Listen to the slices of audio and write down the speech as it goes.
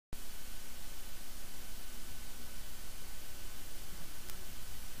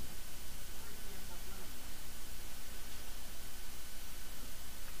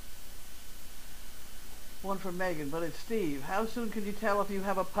from Megan, but it's Steve. How soon can you tell if you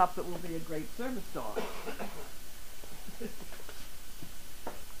have a pup that will be a great service dog? Well,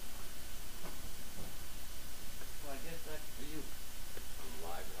 I guess that's for you.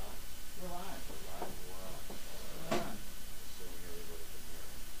 Live now? We're live. We're live and we're on. We're on. Assuming everybody can hear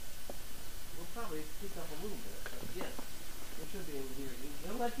me. We'll probably speak up a little bit, but yes, they should be able to hear you.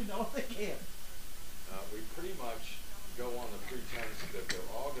 They'll let you know if they can. We pretty much go on the pretense that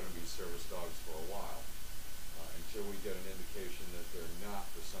they're all going to be service dogs for a while, until we get an indication that they're not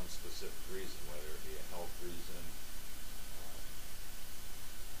for some specific reason, whether it be a health reason.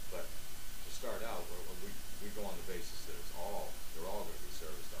 But to start out, we go on the basis that they're all going to be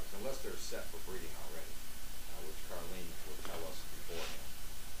service dogs, unless they're set for breeding already, which Carlene will tell us beforehand.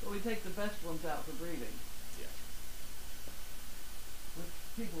 So we take the best ones out for breeding, Yeah. which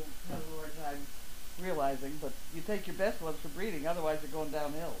people have a hard time realizing, but you take your best ones for breeding, otherwise you're going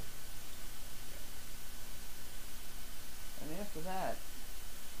downhill. And after that,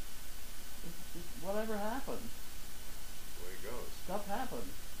 whatever happens, The way it goes. stuff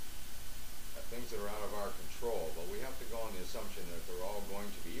happens. Things that are out of our control, but we have to go on the assumption that they're all going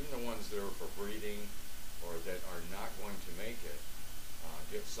to be, even the ones that are for breeding or that are not going to make it,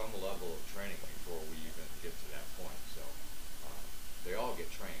 get some level of training before we even get to that point. So they all get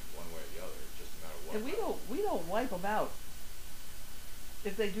trained one way or the other, just no matter what. And we don't wipe them out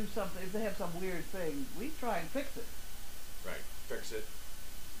if they do something, if they have some weird thing. We try and fix it. Right, fix it.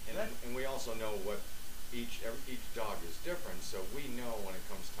 And we also know what each dog is different, so we know when it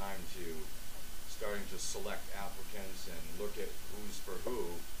comes time to starting to select applicants and look at who's for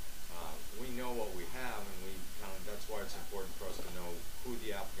who, we know what we have, and that's why it's important for us to know who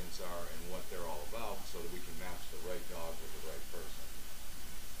the applicants are and what they're all about, so that we can match the right dog with the right person.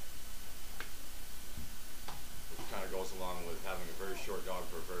 Which kind of goes along with having a very short dog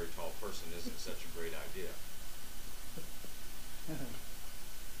for a very tall person isn't such a great idea.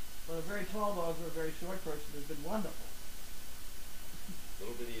 But a very tall dog for a very short person has been wonderful. A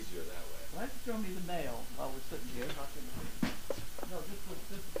little bit easier that way. Why don't you show me the mail while we're sitting here talking? No, just the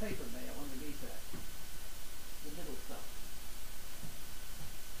paper mail underneath that. The middle stuff.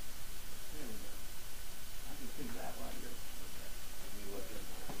 There we go. I can see that while you're... Okay. Let me look at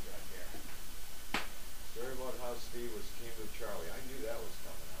what we got here. Story about how Steve was teamed with Charlie. I knew that was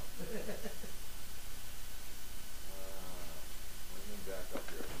coming out. Let me back up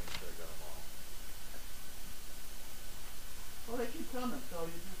here. Make sure I got them all. Oh, they keep coming, so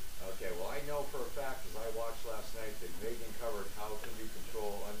you just... Okay, well I know for a fact, as I watched last night, that Megan covered how can you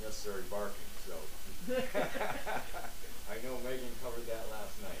control unnecessary barking, so. I know Megan covered that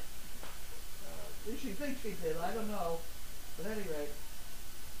last night. She thinks she did, I don't know. But at any rate.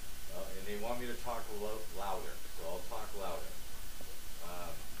 And they want me to talk louder, so I'll talk louder.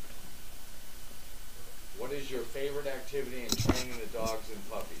 What is your favorite activity in training the dogs and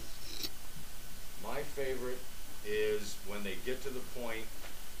puppies? My favorite is when they get to the point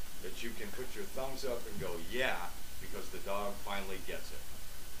that you can put your thumbs up and go, yeah, because the dog finally gets it.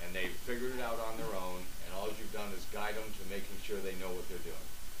 And they've figured it out on their own, and all you've done is guide them to making sure they know what they're doing.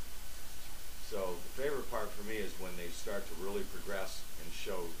 So the favorite part for me is when they start to really progress and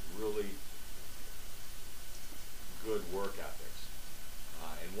show really good work ethics.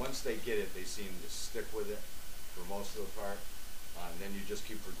 And once they get it, they seem to stick with it for most of the part. And then you just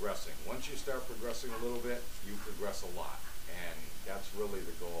keep progressing. Once you start progressing a little bit, you progress a lot. And that's really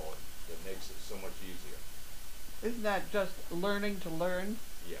the goal that makes it so much easier. Isn't that just learning to learn?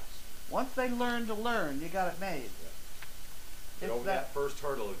 Yes. Once they learn to learn, you got it made. Yeah. Get over that first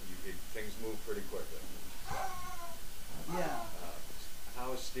hurdle, things move pretty quickly. Yeah.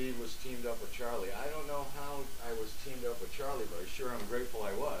 How Steve was teamed up with Charlie. I don't know how I was teamed up with Charlie, but I'm grateful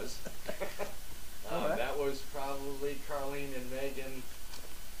I was. That was probably Carlene and Megan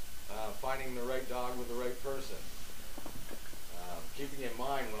finding the right dog with the right person. Keeping in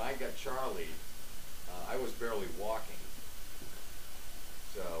mind, when I got Charlie, I was barely walking.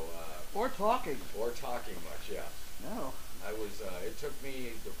 So. Or talking. Or talking much, yes. No. I was. It took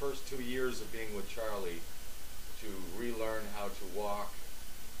me the first 2 years of being with Charlie to relearn how to walk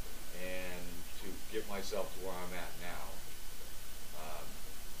and to get myself to where I'm at now.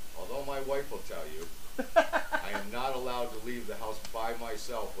 Although my wife will tell you, I am not allowed to leave the house by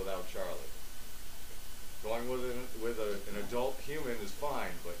myself without Charlie. Going with an adult human is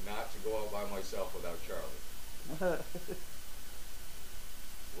fine, but not to go out by myself without Charlie.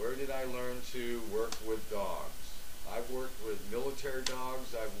 Where did I learn to work with dogs? I've worked with military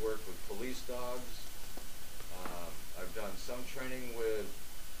dogs. I've worked with police dogs. I've done some training with,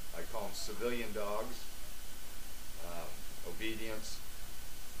 I call them civilian dogs, obedience,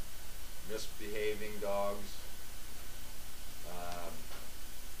 misbehaving dogs,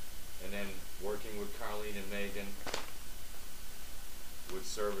 and then working with Carlene and Megan with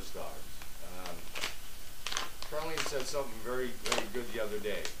service dogs. Carlene said something very, very good the other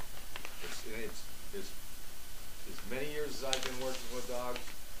day. It's as many years as I've been working with dogs,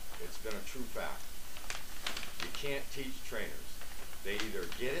 it's been a true fact. You can't teach trainers. They either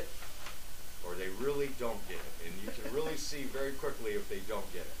get it or they really don't get it. And you can really see very quickly if they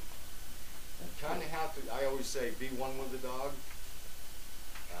don't get it. You kind of have to, I always say, be one with the dog.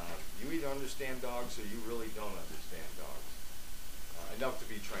 You either understand dogs or you really don't understand dogs enough to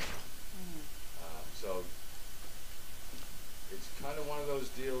be trained. So it's kind of one of those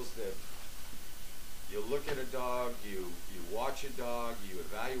deals that you look at a dog, you watch a dog, you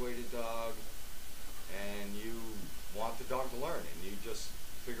evaluate a dog, and you want the dog to learn, and you just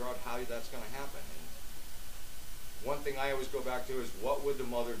figure out how that's going to happen. And one thing I always go back to is, what would the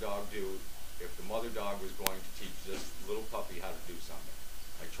mother dog do if the mother dog was going to teach this little puppy how to do something?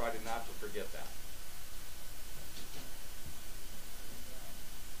 I try to not to forget that.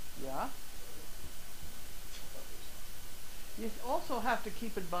 Yeah. You also have to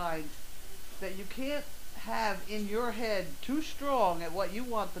keep in mind that you can't have in your head too strong at what you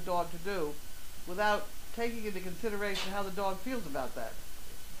want the dog to do without taking into consideration how the dog feels about that.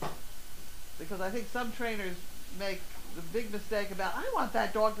 Because I think some trainers make the big mistake about, I want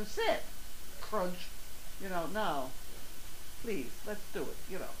that dog to sit. Crunch. You know, no. Please, let's do it,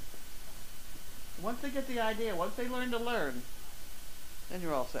 you know. Once they get the idea, once they learn to learn, then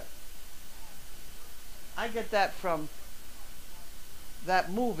you're all set. I get that from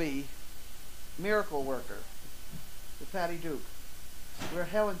that movie, Miracle Worker, with Patty Duke, where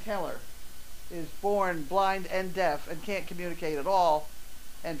Helen Keller is born blind and deaf and can't communicate at all,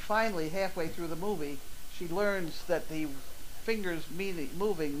 and finally, halfway through the movie, she learns that the fingers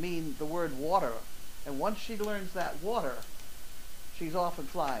moving mean the word water, and once she learns that water, she's off and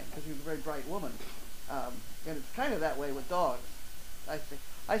flying, because she's a very bright woman. And it's kind of that way with dogs.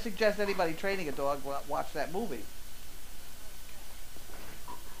 I suggest anybody training a dog watch that movie.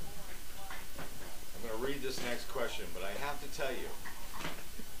 I'm going to read this next question, but I have to tell you,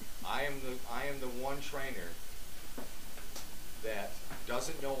 I am the one trainer that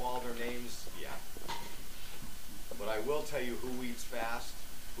doesn't know all their names yet. But I will tell you who eats fast,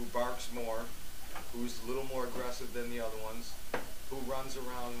 who barks more, who's a little more aggressive than the other ones, who runs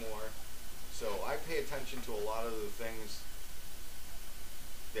around more. So I pay attention to a lot of the things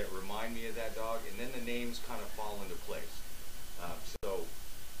that remind me of that dog, and then the names kind of fall into place. So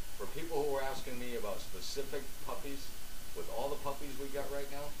for people who are asking me about specific puppies, with all the puppies we got right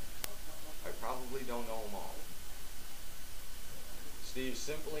now, I probably don't know them all. Steve,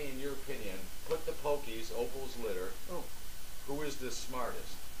 simply in your opinion, put the Pokies, Opal's litter, who is the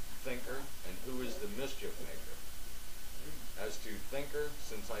smartest thinker and who is the mischief maker? As to thinker,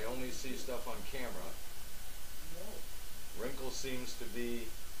 since I only see stuff on camera, Wrinkle seems to be,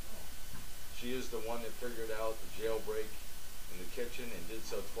 she is the one that figured out the jailbreak in the kitchen and did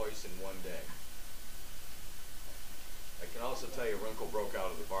so twice in one day. I can also tell you Wrinkle broke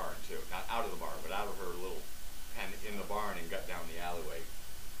out of the barn too. Not out of the barn, but out of her little pen in the barn and got down the alleyway.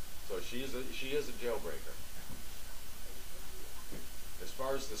 So she is a jailbreaker. As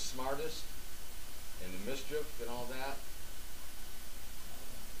far as the smartest and the mischief and all that,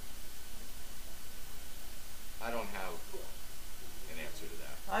 I don't have an answer to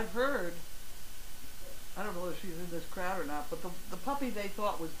that. I've heard, I don't know if she's in this crowd or not, but the puppy they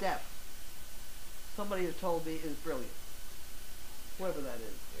thought was deaf, somebody has told me is brilliant. Whoever that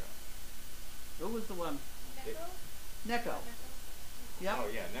is. Yeah. Who was the one? Neko? Neko. Yep. Oh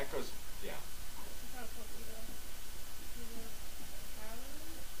yeah, Neko's, yeah.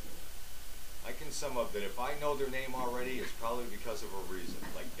 I can sum up that if I know their name already, it's probably because of a reason.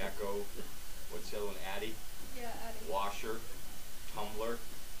 Like Neko, what's the other one, Addie? Yeah, Addie. Washer, Tumbler.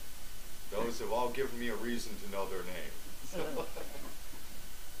 Those have all given me a reason to know their name.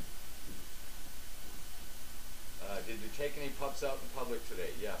 Did you take any pups out in public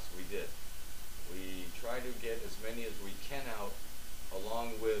today? Yes, we did. We try to get as many as we can out,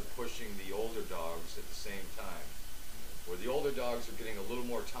 along with pushing the older dogs at the same time. Where the older dogs are getting a little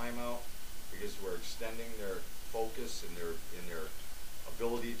more time out because we're extending their focus and their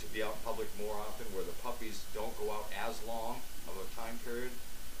ability to be out in public more often, where the puppies don't go out as long of a time period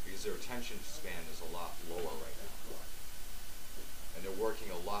because their attention span is a lot lower right now. And they're working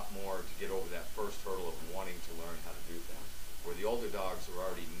a lot more to get over that first hurdle of wanting to learn how to do things. Where the older dogs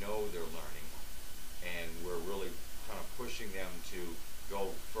already know they're learning, and we're really kind of pushing them to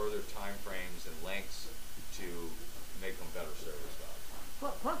go further time frames and lengths to make them better service dogs.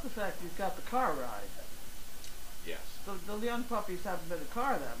 Plus the fact you've got the car ride. Yes. The young puppies haven't been in a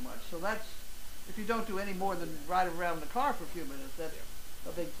car that much, so that's, if you don't do any more than ride around the car for a few minutes, that's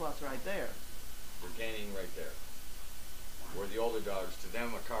a big plus right there. We're gaining right there. Where the older dogs, to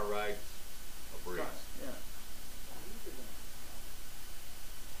them, a car ride, a breeze. Yeah.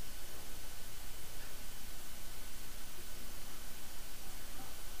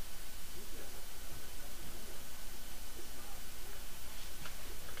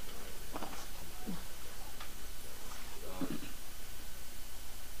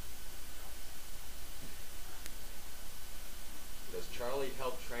 Does Charlie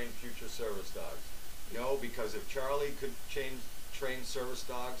help train future service dogs? No, because if Charlie could train service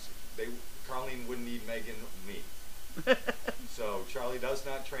dogs, Carlene wouldn't need Megan or me. So Charlie does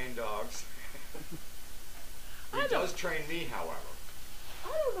not train dogs. He does train me, however. I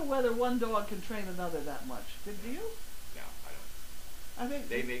don't know whether one dog can train another that much. Do you? No, I don't. I think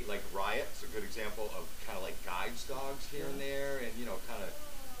They make, like, Riot's a good example of kind of like guides dogs here and there, and you know, kind of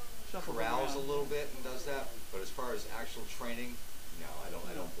shuffle corrals around. a little bit and does that. But as far as actual training, no,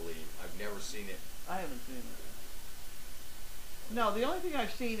 I don't believe. I've never seen it. I haven't seen it. No, the only thing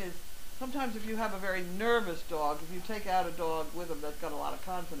I've seen is sometimes if you have a very nervous dog, if you take out a dog with him that's got a lot of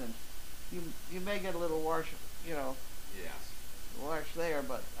confidence, you may get a little wash, Yes. wash there.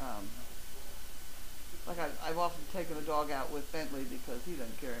 But like I've often taken a dog out with Bentley because he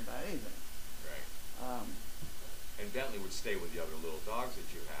doesn't care about anything. Right. And Bentley would stay with the other little dogs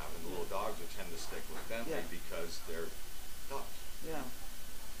that you have, and the little dogs would tend to stick with Bentley because they're dogs. Yeah.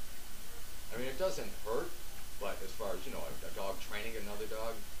 I mean, it doesn't hurt, but as far as, a dog training another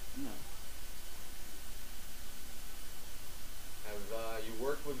dog, No. have you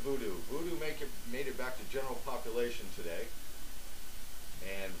worked with Voodoo? Voodoo made it back to general population today,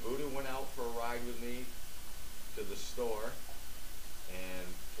 and Voodoo went out for a ride with me to the store, and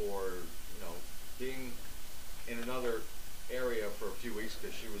for, being in another area for a few weeks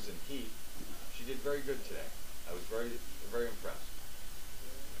because she was in heat, she did very good today. I was very, very impressed.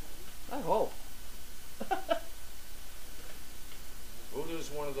 I hope. Voodoo's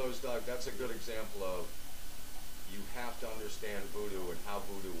one of those dogs, that's a good example of, you have to understand Voodoo and how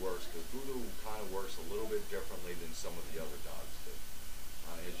Voodoo works, because Voodoo kind of works a little bit differently than some of the other dogs do.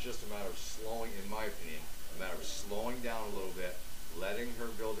 It's just a matter of slowing, in my opinion, a matter of slowing down a little bit, letting her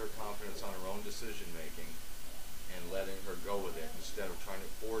build her confidence on her own decision making, and letting her go with it instead of trying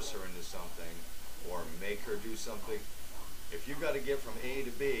to force her into something or make her do something. If you got to get from A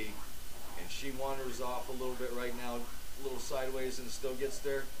to B, and she wanders off a little bit right now, a little sideways, and still gets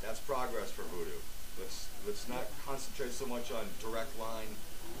there, that's progress for Voodoo. Let's not concentrate so much on direct line.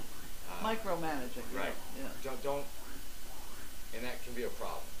 Micromanaging. Right. Yeah. Don't, and that can be a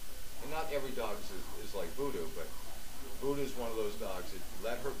problem. And not every dog is like Voodoo, but Voodoo's one of those dogs that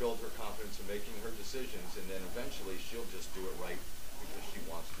let her build her confidence in making her decisions, and then eventually she'll just do it right because she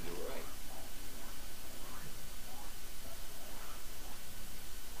wants to do it right.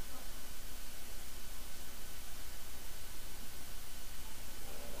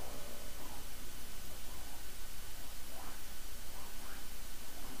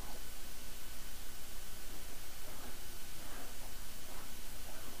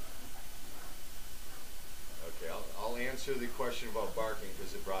 I'll answer the question about barking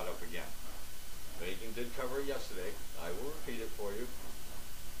because it brought up again. Megan did cover it yesterday. I will repeat it for you.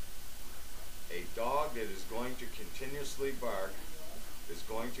 A dog that is going to continuously bark is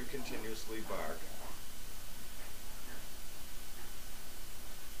going to continuously bark.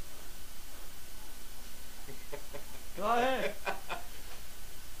 Go ahead.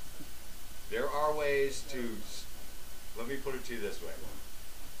 There are ways to, let me put it to you this way.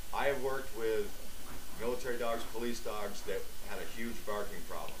 I have worked with military dogs, police dogs that had a huge barking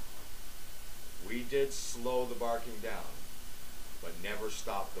problem. We did slow the barking down, but never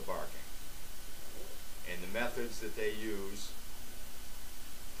stop the barking. And the methods that they use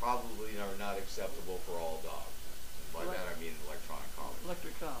probably are not acceptable for all dogs. And by that I mean electronic collars.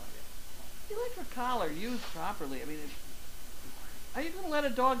 Electric collar. The electric collar used properly. I mean, are you going to let a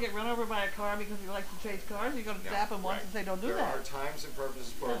dog get run over by a car because he likes to chase cars? Are you going to zap him once and say, don't do that? There are times and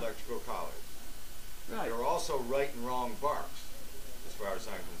purposes for electrical collars. Right. There are also right and wrong barks, as far as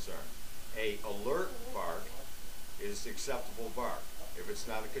I'm concerned. A alert bark is acceptable bark if it's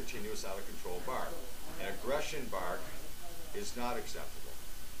not a continuous, out of control bark. An aggression bark is not acceptable.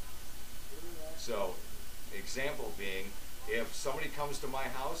 So, example being, if somebody comes to my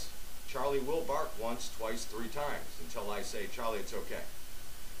house, Charlie will bark once, twice, 3 times until I say, Charlie, it's okay.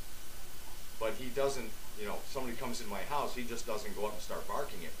 But he doesn't, somebody comes in my house, he just doesn't go up and start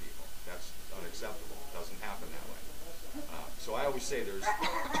barking at people. That's unacceptable. It doesn't happen that way. So I always say there's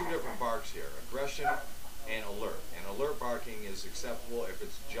two different barks here, aggression and alert. And alert barking is acceptable if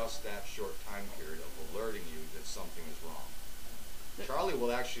it's just that short time period of alerting you that something is wrong. Charlie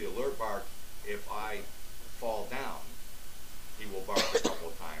will actually alert bark if I fall down. He will bark a couple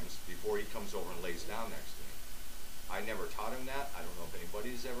of times before he comes over and lays down next to me. I never taught him that. I don't know if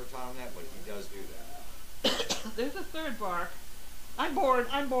anybody's ever taught him that, but he does do that. There's a third bark. I'm bored,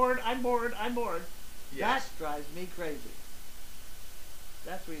 I'm bored, I'm bored, I'm bored. Yes. That drives me crazy.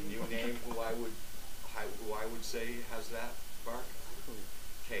 That's really Can you name who I would say has that bark?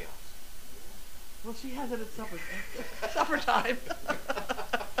 Chaos. Well, she has it at supper time.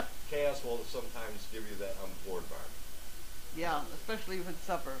 Chaos will sometimes give you that I'm bored bark. Yeah, especially if it's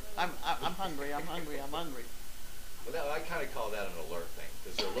supper. I'm hungry, I'm hungry, I'm hungry. But that, I kind of call that an alert thing,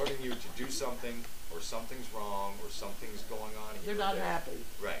 because they're alerting you to do something, or something's wrong, or something's going on here. They're not happy.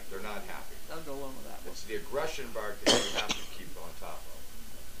 Right, they're not happy. I'll go along with that one. It's the aggression bark that you have to keep on top of.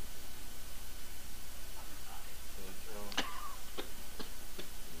 Can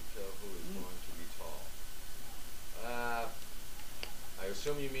you tell who is going to be tall? I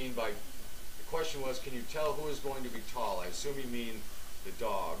assume you mean by, the question was, can you tell who is going to be tall? I assume you mean the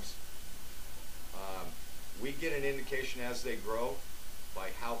dogs. We get an indication as they grow by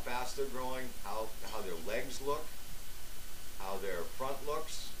how fast they're growing, how their legs look, how their front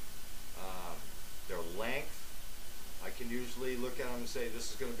looks, their length. I can usually look at them and say this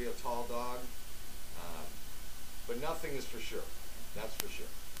is going to be a tall dog, but nothing is for sure. That's for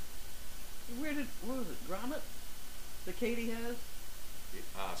sure. What was it, Grommet? That Katie has?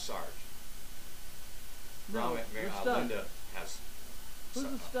 Sarge. No, Grommet, the stud. Linda has. Who's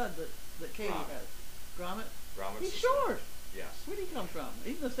the stud that Katie Grommet. has? Grommet? Grommet's He's the stud. short. Yes. Where'd he come from?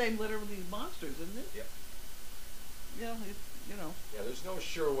 He's in the same litter with these monsters, isn't he? Yep. Yeah, you know. Yeah, there's no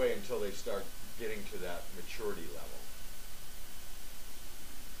sure way until they start getting to that maturity level.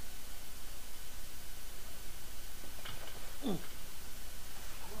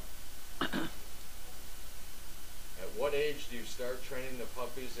 At what age do you start training the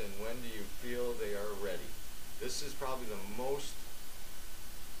puppies, and when do you feel they are ready? This is probably the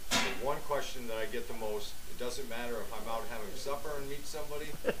one question that I get the most. It doesn't matter if I'm out having supper and meet somebody,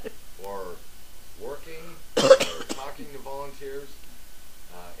 or working, or talking to volunteers.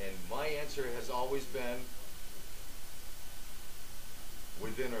 And my answer has always been,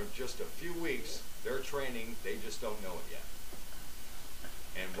 within just a few weeks, they're training, they just don't know it yet.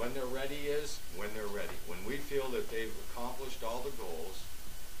 And when they're ready is when they're ready. When we feel that they've accomplished all the goals,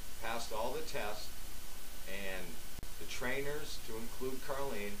 passed all the tests, and the trainers, to include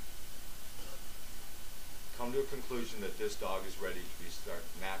Carlene, come to a conclusion that this dog is ready to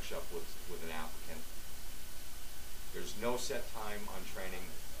match up with an applicant. There's no set time on training.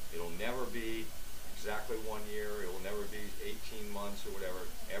 It'll never be exactly 1 year. It will never be 18 months or whatever.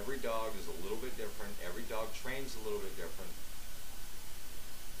 Every dog is a little bit different. Every dog trains a little bit different.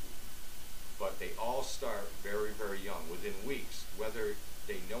 But they all start very, very young, within weeks, whether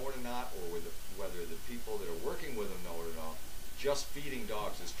they know it or not, or whether the people that are working with them know it or not. Just feeding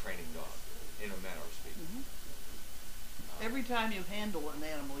dogs is training dogs, in a manner of speaking. Mm-hmm. Every time you handle an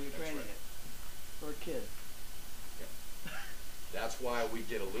animal, you're training right. it. Or a kid. Yeah. That's why we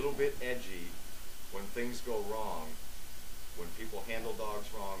get a little bit edgy when things go wrong, when people handle dogs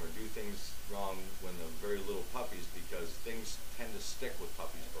wrong or do things wrong when they're very little puppies, because things tend to stick with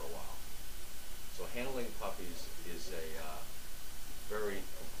puppies for a while. So handling puppies is a very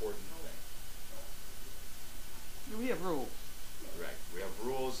important thing. We have rules. Right. We have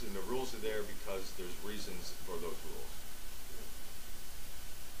rules, and the rules are there because there's reasons for those rules.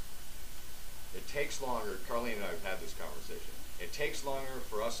 It takes longer, Carlene and I have had this conversation, it takes longer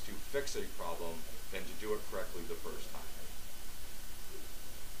for us to fix a problem than to do it correctly the first time.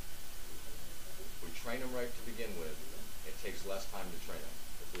 We train them right to begin with, it takes less time to train them.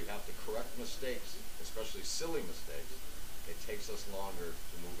 If we have to correct mistakes, especially silly mistakes, it takes us longer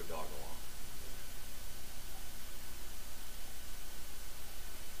to move a dog along.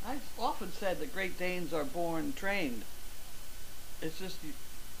 I've often said that Great Danes are born trained. It's just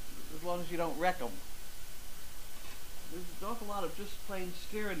as long as you don't wreck them. There's an awful lot of just plain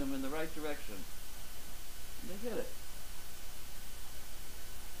steering them in the right direction. They get it.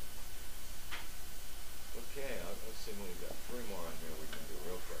 Okay, let's see when we've got 3 more on here we can do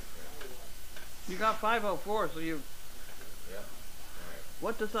real quick. Yeah. You got 504, so you. Yeah. All right.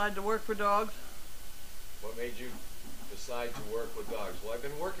 What decided to work for dogs? What made you decide to work with dogs? Well, I've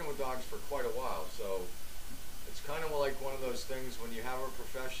been working with dogs for quite a while, so it's kind of like one of those things when you have a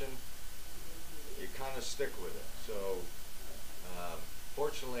profession, you kind of stick with it. So,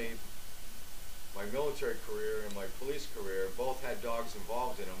 fortunately, my military career and my police career both had dogs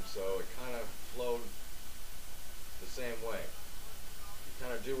involved in them, so it kind of flowed the same way. You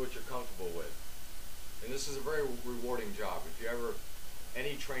kind of do what you're comfortable with. And this is a very rewarding job. If you ever,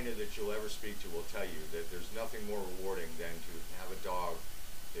 any trainer that you'll ever speak to will tell you that there's nothing more rewarding than to have a dog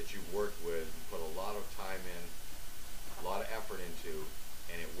that you've worked with and put a lot of time in, a lot of effort into,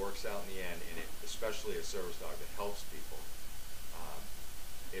 and it works out in the end, and it, especially a service dog that helps people.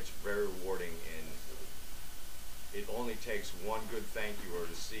 It's very rewarding, and it only takes one good thank you, or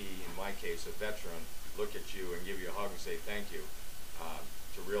to see, in my case, a veteran look at you and give you a hug and say thank you,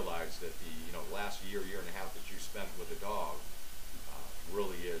 to realize that the last year and a half that you spent with a dog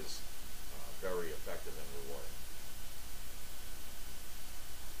really is very effective and rewarding.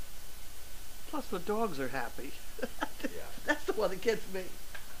 Plus the dogs are happy. Yeah. That's the one that gets me.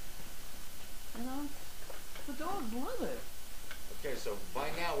 You know, the dogs love it. Okay, so by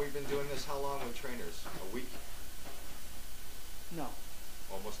now we've been doing this how long with trainers? A week? No.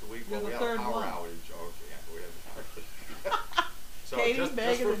 Almost a week? You're Well, we the had a third power one. outage. Oh, okay, yeah, we had So Katie, just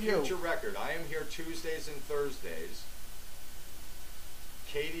Megan, for and you. future record, I am here Tuesdays and Thursdays.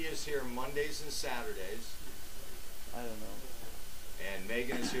 Katie is here Mondays and Saturdays. I don't know. And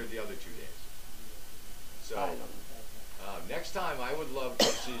Megan is here the other 2 days. So I don't know. next time I would love to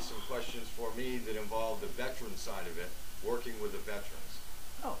see some questions for me that involve the veteran side of it, working with the veterans.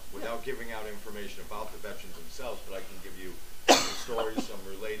 Oh, Without giving out information about the veterans themselves, but I can give you some stories, some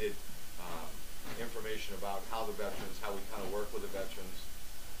related information about how the veterans, how we kind of work with the veterans,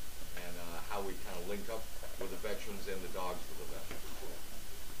 and how we kind of link up with the veterans and the dogs with the veterans.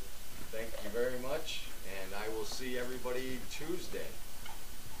 Thank you very much, and I will see everybody Tuesday.